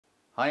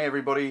Hi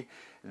everybody,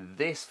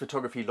 this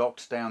photography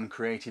lockdown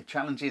creative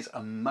challenge is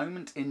a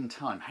moment in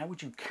time. How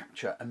would you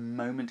capture a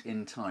moment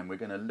in time? We're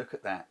going to look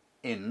at that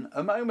in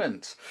a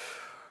moment.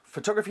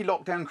 Photography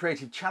lockdown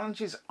creative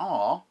challenges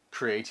are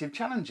creative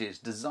challenges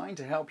designed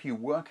to help you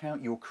work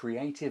out your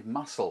creative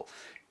muscle.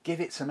 Give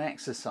it some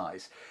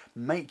exercise.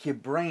 Make your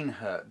brain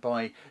hurt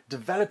by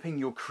developing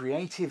your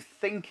creative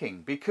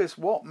thinking, because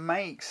what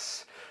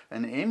makes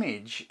an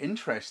image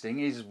interesting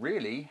is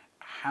really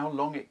how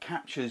long it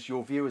captures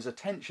your viewer's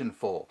attention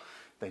for.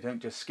 They don't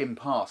just skim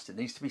past. It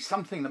needs to be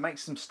something that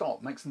makes them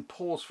stop, makes them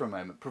pause for a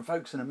moment,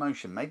 provokes an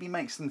emotion, maybe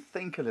makes them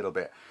think a little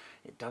bit.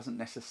 It doesn't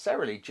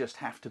necessarily just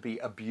have to be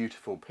a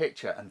beautiful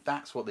picture, and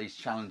that's what these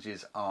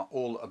challenges are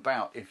all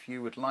about. If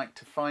you would like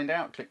to find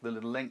out, click the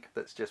little link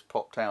that's just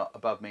popped out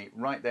above me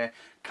right there.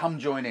 Come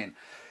join in.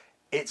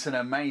 It's an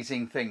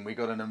amazing thing. We've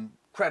got an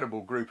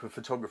incredible group of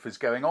photographers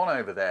going on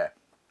over there.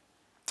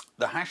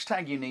 The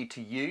hashtag you need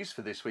to use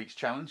for this week's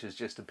challenge has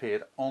just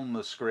appeared on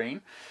the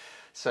screen.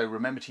 So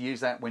remember to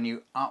use that when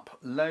you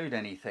upload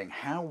anything.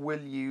 How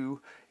will you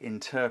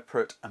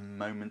interpret a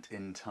moment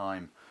in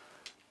time?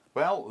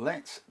 Well,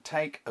 let's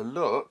take a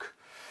look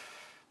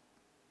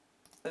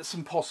at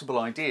some possible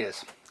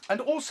ideas.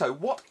 And also,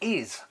 what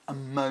is a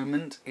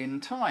moment in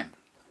time?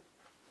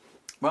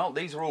 Well,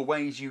 these are all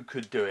ways you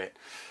could do it.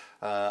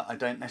 I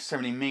don't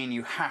necessarily mean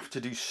you have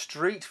to do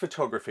street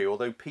photography,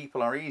 although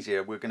people are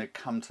easier. We're going to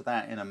come to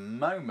that in a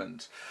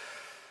moment.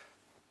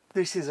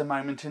 This is a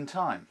moment in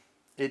time.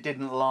 It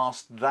didn't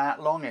last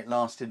that long. It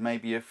lasted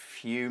maybe a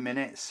few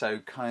minutes, so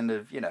kind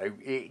of, you know,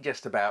 it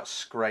just about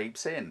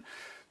scrapes in.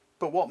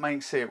 But what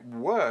makes it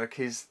work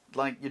is,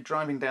 like, you're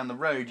driving down the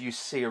road, you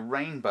see a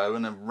rainbow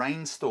and a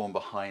rainstorm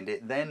behind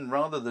it. Then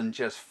rather than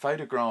just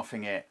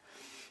photographing it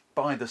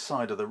by the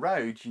side of the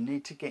road, you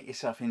need to get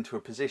yourself into a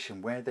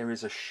position where there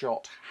is a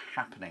shot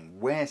happening,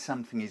 where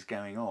something is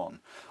going on.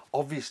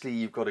 Obviously,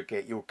 you've got to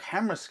get your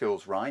camera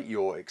skills right,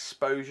 your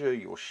exposure,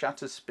 your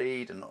shutter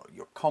speed, and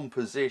your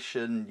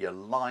composition, your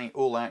light,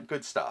 all that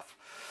good stuff.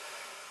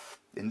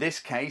 In this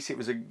case, it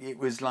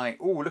was like,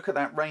 oh, look at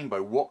that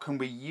rainbow. What can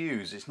we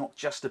use? It's not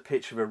just a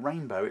picture of a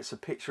rainbow, it's a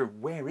picture of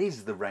where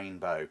is the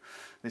rainbow.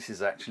 This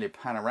is actually a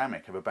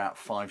panoramic of about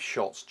 5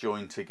 shots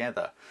joined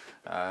together.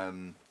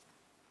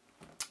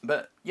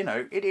 But, you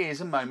know, it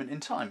is a moment in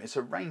time. It's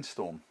a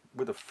rainstorm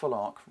with a full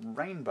arc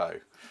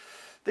rainbow.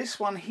 This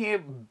one here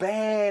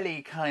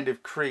barely kind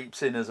of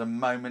creeps in as a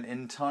moment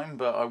in time,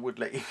 but I would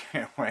let you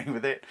get away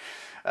with it.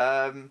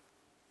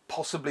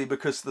 Possibly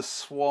because the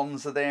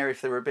swans are there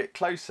if they're a bit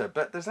closer.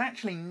 But there's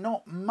actually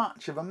not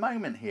much of a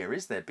moment here,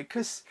 is there?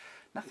 Because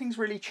nothing's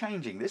really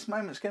changing. This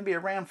moment's going to be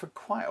around for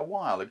quite a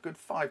while, a good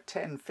 5,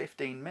 10,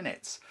 15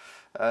 minutes.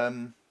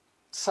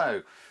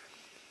 So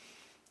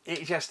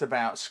it just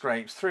about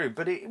scrapes through,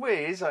 but it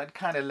is, I'd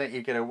kind of let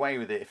you get away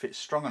with it if it's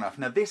strong enough.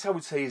 Now this, I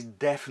would say, is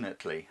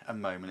definitely a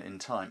moment in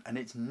time, and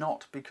it's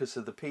not because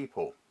of the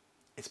people,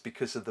 it's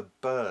because of the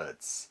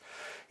birds.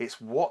 It's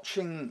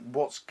watching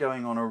what's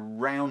going on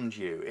around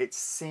you, it's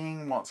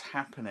seeing what's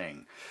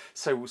happening.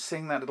 So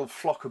seeing that little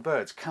flock of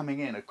birds coming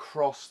in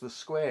across the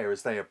square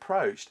as they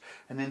approached,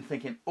 and then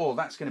thinking, oh,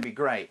 that's going to be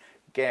great.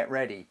 Get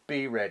ready,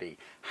 be ready,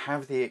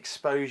 have the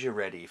exposure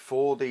ready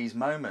for these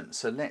moments.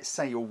 So let's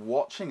say you're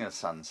watching a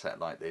sunset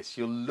like this,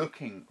 you're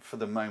looking for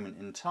the moment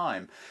in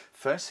time.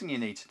 First thing you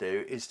need to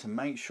do is to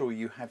make sure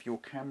you have your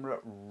camera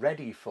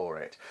ready for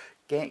it.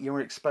 Get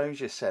your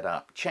exposure set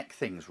up, check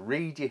things,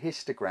 read your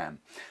histogram,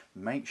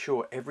 make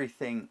sure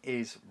everything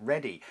is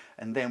ready.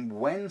 And then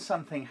when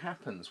something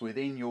happens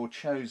within your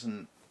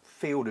chosen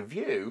field of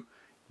view,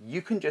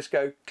 you can just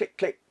go click,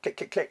 click, click,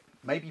 click, click,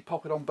 maybe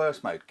pop it on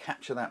burst mode,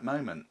 capture that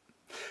moment.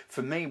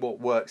 For me, what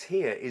works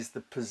here is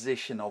the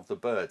position of the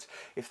birds.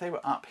 If they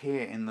were up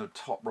here in the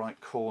top right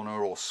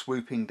corner or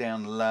swooping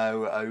down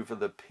low over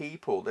the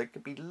people, they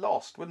could be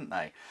lost, wouldn't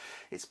they?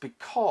 It's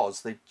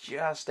because they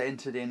just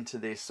entered into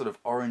this sort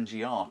of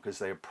orangey arc as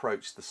they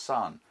approach the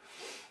sun.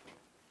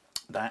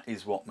 That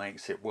is what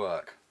makes it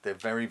work. They're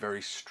very,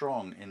 very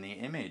strong in the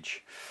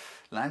image.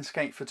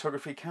 Landscape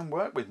photography can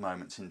work with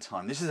moments in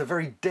time. This is a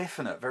very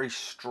definite, very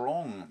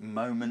strong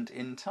moment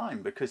in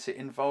time because it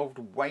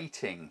involved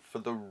waiting for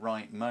the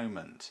right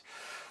moment,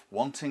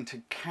 wanting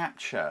to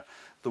capture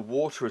the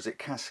water as it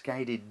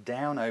cascaded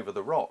down over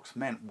the rocks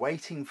meant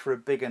waiting for a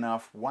big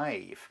enough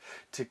wave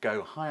to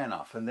go high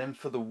enough and then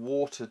for the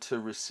water to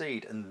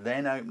recede and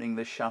then opening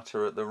the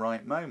shutter at the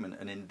right moment,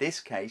 and in this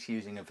case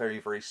using a very,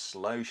 very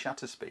slow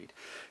shutter speed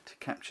to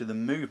capture the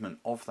movement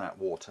of that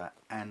water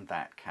and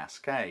that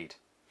cascade.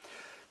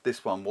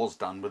 This one was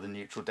done with a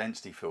neutral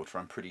density filter,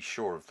 I'm pretty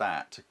sure of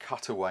that, to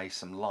cut away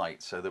some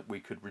light so that we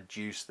could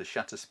reduce the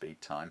shutter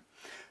speed time.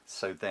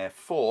 So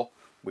therefore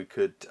we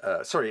could,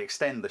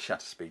 extend the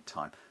shutter speed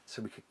time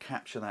so we could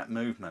capture that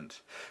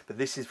movement. But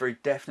this is very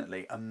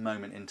definitely a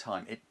moment in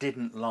time. It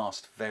didn't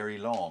last very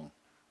long.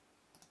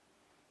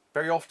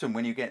 Very often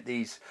when you get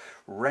these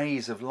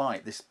rays of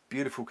light, this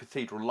beautiful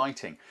cathedral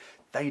lighting,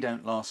 they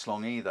don't last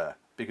long either.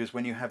 because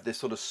when you have this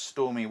sort of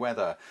stormy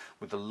weather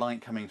with the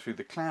light coming through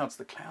the clouds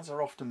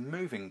are often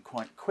moving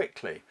quite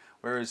quickly.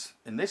 Whereas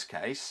in this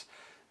case,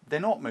 they're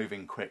not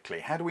moving quickly.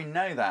 How do we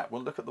know that?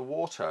 Well, look at the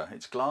water.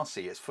 It's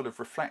glassy, it's full of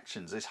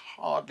reflections, there's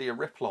hardly a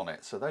ripple on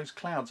it. So those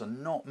clouds are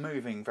not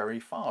moving very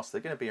fast.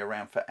 They're going to be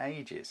around for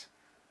ages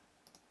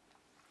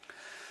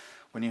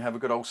when you have a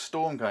good old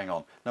storm going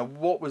on. Now,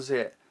 what was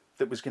it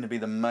that was going to be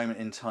the moment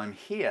in time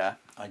here?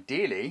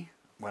 Ideally,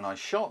 when I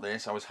shot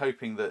this, I was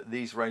hoping that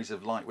these rays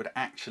of light would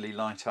actually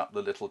light up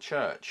the little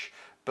church,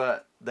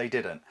 but they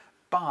didn't.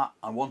 But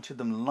I wanted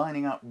them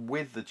lining up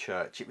with the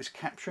church. It was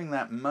capturing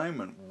that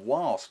moment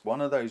whilst one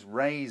of those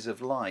rays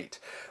of light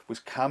was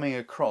coming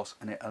across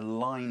and it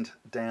aligned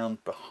down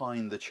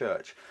behind the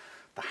church.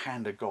 The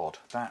hand of God,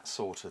 that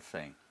sort of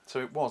thing.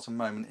 So it was a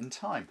moment in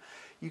time.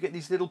 You get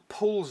these little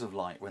pools of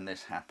light when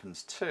this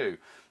happens too.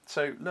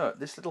 So look,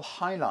 this little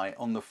highlight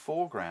on the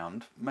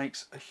foreground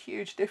makes a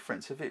huge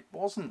difference. If it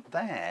wasn't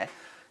there,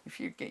 if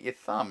you get your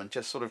thumb and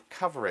just sort of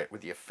cover it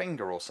with your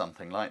finger or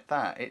something like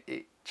that,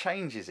 it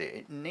changes it.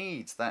 It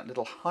needs that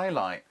little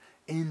highlight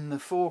in the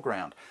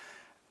foreground.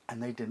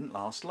 And they didn't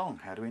last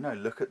long. How do we know?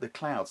 Look at the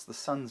clouds. The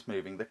sun's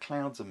moving, the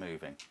clouds are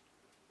moving.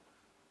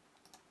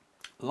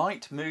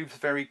 Light moves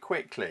very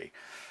quickly.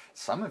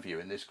 Some of you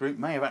in this group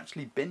may have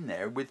actually been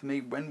there with me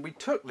when we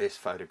took this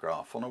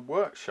photograph on a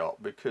workshop,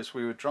 because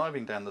we were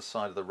driving down the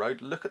side of the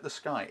road. Look at the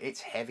sky. It's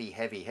heavy,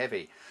 heavy,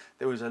 heavy.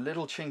 There was a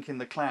little chink in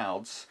the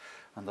clouds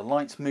and the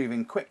light's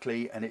moving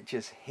quickly, and it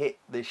just hit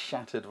this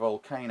shattered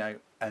volcano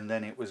and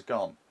then it was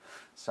gone.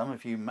 Some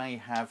of you may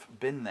have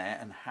been there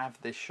and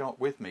have this shot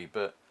with me,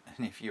 but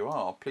if you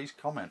are, please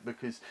comment,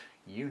 because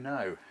you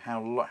know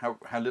how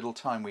little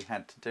time we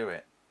had to do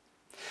it.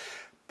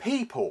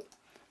 People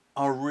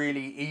are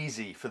really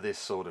easy for this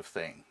sort of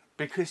thing,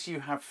 because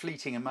you have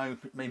fleeting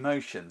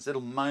emotions,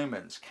 little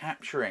moments,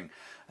 capturing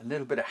a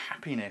little bit of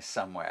happiness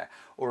somewhere,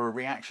 or a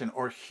reaction,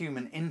 or a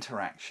human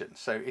interaction.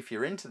 So if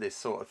you're into this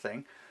sort of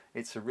thing,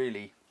 it's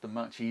the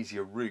much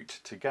easier route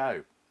to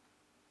go.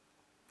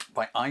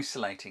 By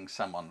isolating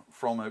someone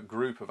from a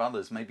group of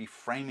others, maybe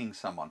framing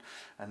someone,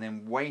 and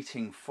then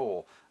waiting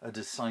for a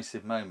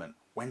decisive moment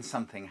when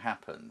something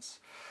happens.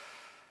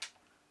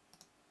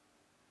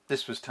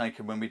 This was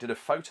taken when we did a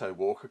photo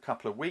walk a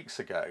couple of weeks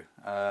ago.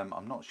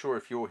 I'm not sure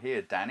if you're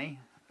here, Danny,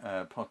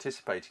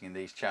 participating in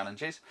these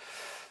challenges.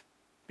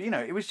 But, you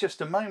know, it was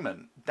just a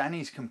moment.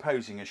 Danny's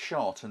composing a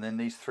shot, and then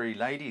these three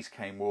ladies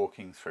came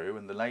walking through,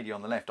 and the lady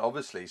on the left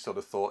obviously sort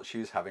of thought she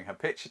was having her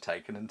picture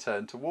taken and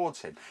turned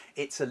towards him.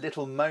 It's a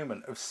little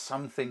moment of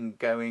something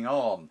going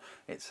on.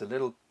 It's a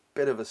little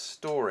bit of a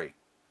story.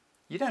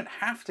 You don't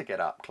have to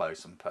get up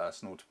close and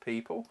personal to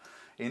people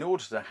in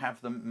order to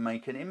have them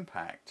make an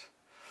impact.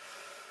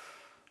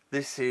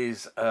 This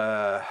is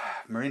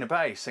Marina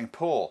Bay,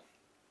 Singapore.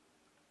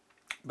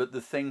 But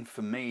the thing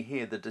for me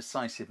here, the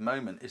decisive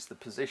moment, is the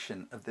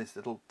position of this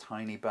little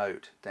tiny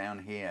boat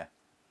down here.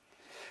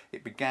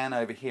 It began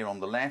over here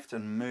on the left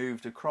and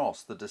moved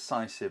across. The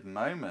decisive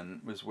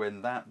moment was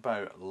when that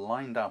boat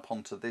lined up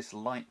onto this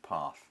light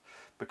path,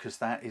 because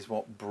that is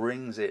what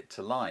brings it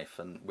to life.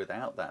 And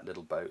without that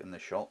little boat in the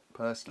shot,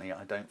 personally,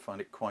 I don't find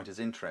it quite as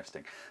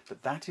interesting.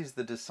 But that is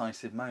the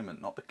decisive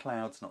moment, not the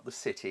clouds, not the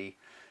city.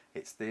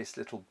 It's this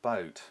little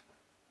boat.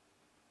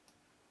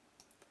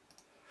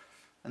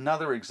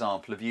 Another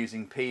example of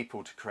using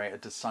people to create a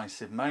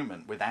decisive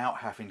moment without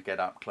having to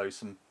get up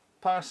close and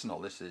personal.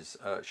 This is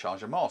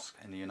Sharjah Mosque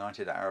in the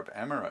United Arab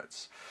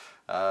Emirates.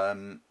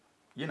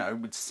 You know,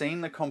 we'd seen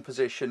the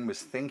composition,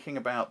 was thinking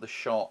about the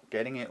shot,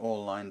 getting it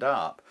all lined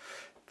up.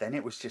 Then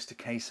it was just a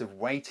case of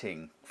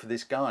waiting for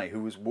this guy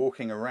who was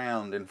walking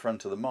around in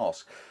front of the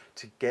mosque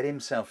to get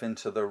himself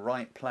into the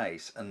right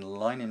place and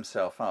line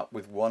himself up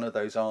with one of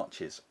those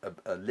arches,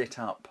 a lit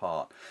up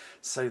part,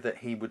 so that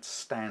he would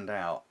stand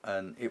out.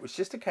 And it was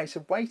just a case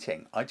of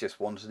waiting. I just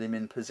wanted him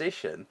in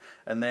position,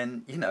 and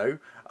then, you know,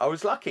 I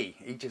was lucky.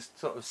 He just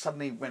sort of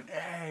suddenly went,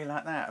 hey,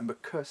 like that. And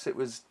because it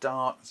was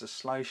dark, it's a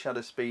slow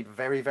shutter speed,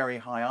 very, very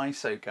high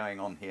ISO going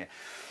on here,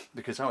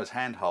 because I was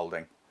hand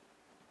holding.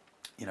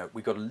 You know,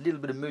 we got a little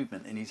bit of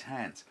movement in his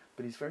hands,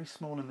 but he's very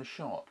small in the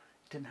shot.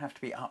 Didn't have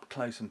to be up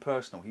close and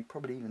personal. He'd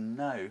probably even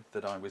know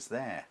that I was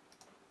there.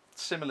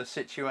 Similar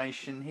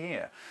situation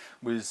here,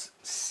 was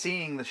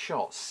seeing the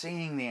shot,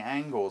 seeing the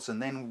angles, and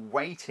then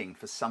waiting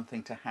for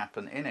something to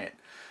happen in it.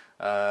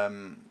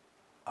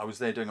 I was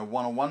there doing a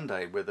one-on-one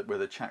day with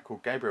a chap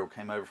called Gabriel,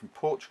 came over from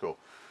Portugal.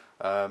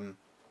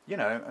 You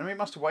know, and we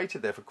must have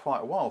waited there for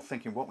quite a while,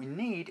 thinking what we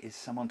need is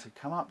someone to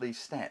come up these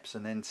steps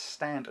and then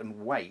stand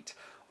and wait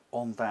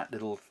on that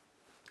little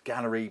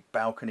gallery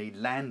balcony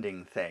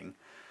landing thing,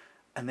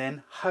 and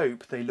then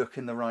hope they look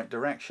in the right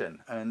direction.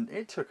 And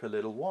it took a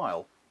little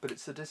while, but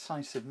it's a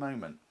decisive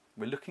moment.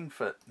 We're looking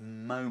for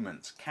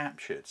moments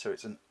captured, so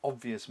it's an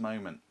obvious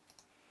moment.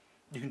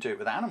 You can do it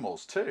with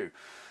animals too.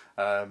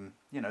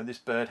 You know, this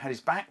bird had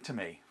his back to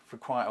me for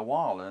quite a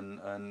while,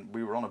 and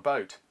we were on a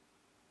boat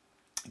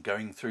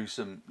going through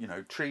some, you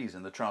know, trees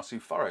in the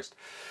Trasu forest.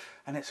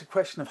 And it's a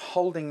question of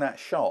holding that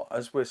shot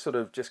as we're sort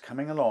of just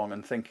coming along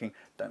and thinking,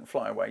 don't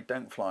fly away,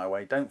 don't fly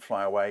away, don't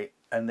fly away.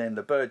 And then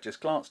the bird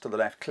just glanced to the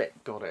left,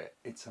 click, got it.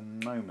 It's a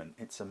moment,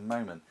 it's a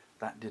moment.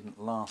 that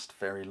didn't last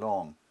very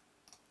long.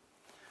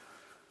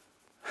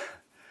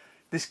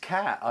 This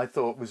cat I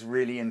thought was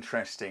really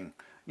interesting.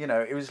 You know,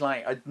 it was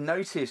like I'd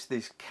noticed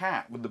this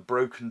cat with the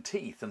broken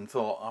teeth and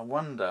thought, I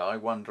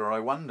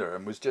wonder,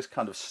 and was just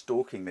kind of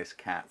stalking this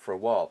cat for a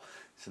while.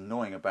 It's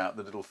annoying about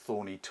the little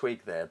thorny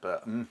twig there,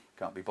 but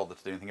can't be bothered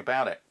to do anything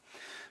about it.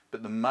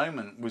 But the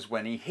moment was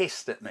when he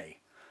hissed at me.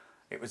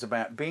 It was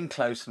about being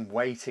close and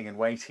waiting and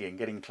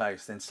getting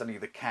close. Then suddenly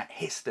the cat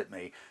hissed at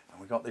me, and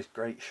we got this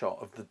great shot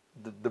of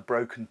the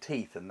broken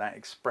teeth and that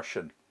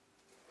expression.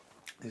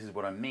 This is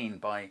what I mean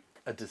by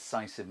a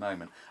decisive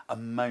moment, a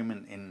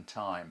moment in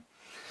time.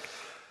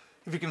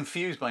 If you're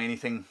confused by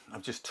anything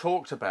I've just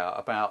talked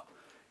about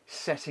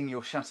setting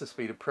your shutter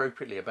speed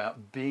appropriately,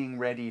 about being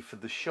ready for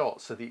the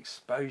shot so the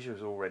exposure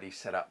is already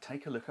set up,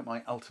 take a look at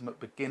my Ultimate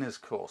Beginners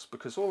course,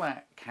 because all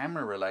that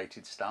camera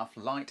related stuff,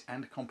 light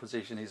and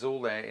composition, is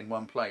all there in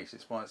one place.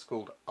 It's why it's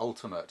called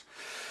Ultimate.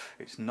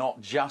 It's not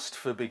just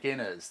for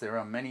beginners. There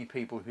are many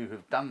people who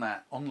have done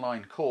that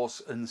online course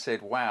and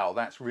said, wow,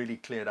 that's really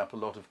cleared up a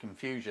lot of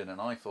confusion,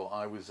 and I thought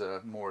I was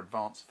a more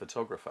advanced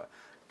photographer.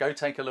 Go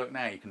take a look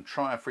now. You can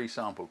try a free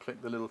sample.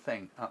 Click the little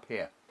thing up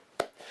here.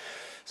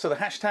 So the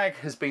hashtag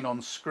has been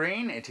on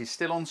screen. It is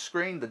still on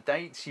screen. The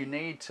dates you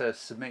need to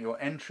submit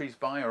your entries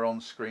by are on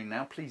screen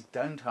now. Please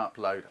don't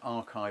upload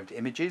archived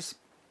images.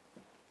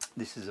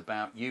 This is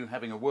about you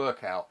having a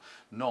workout,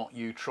 not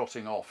you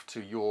trotting off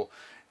to your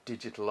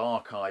digital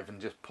archive and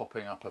just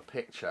popping up a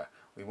picture.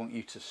 We want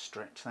you to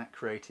stretch that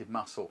creative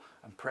muscle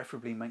and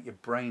preferably make your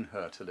brain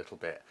hurt a little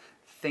bit.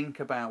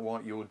 Think about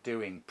what you're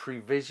doing.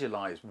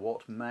 Pre-visualize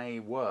what may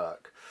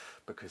work,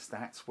 because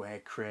that's where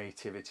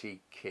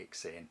creativity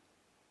kicks in.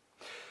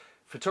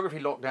 Photography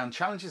Lockdown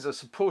Challenges are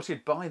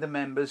supported by the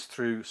members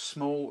through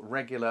small,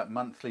 regular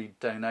monthly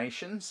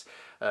donations.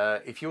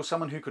 If you're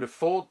someone who could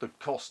afford the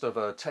cost of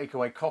a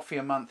takeaway coffee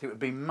a month, it would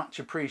be much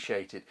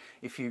appreciated.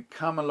 If you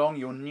come along,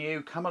 you're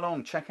new, come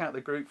along, check out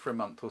the group for a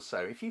month or so.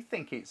 If you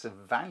think it's of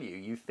value,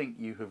 you think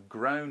you have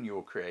grown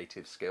your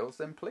creative skills,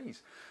 then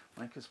please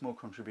make a small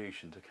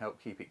contribution to help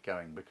keep it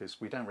going,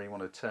 because we don't really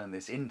want to turn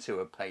this into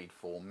a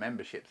paid-for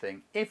membership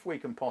thing if we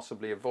can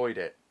possibly avoid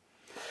it.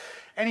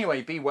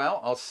 Anyway, be well.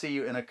 I'll see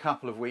you in a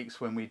couple of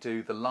weeks when we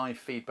do the live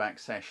feedback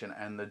session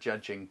and the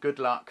judging. Good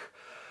luck.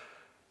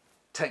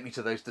 Take me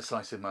to those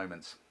decisive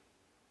moments.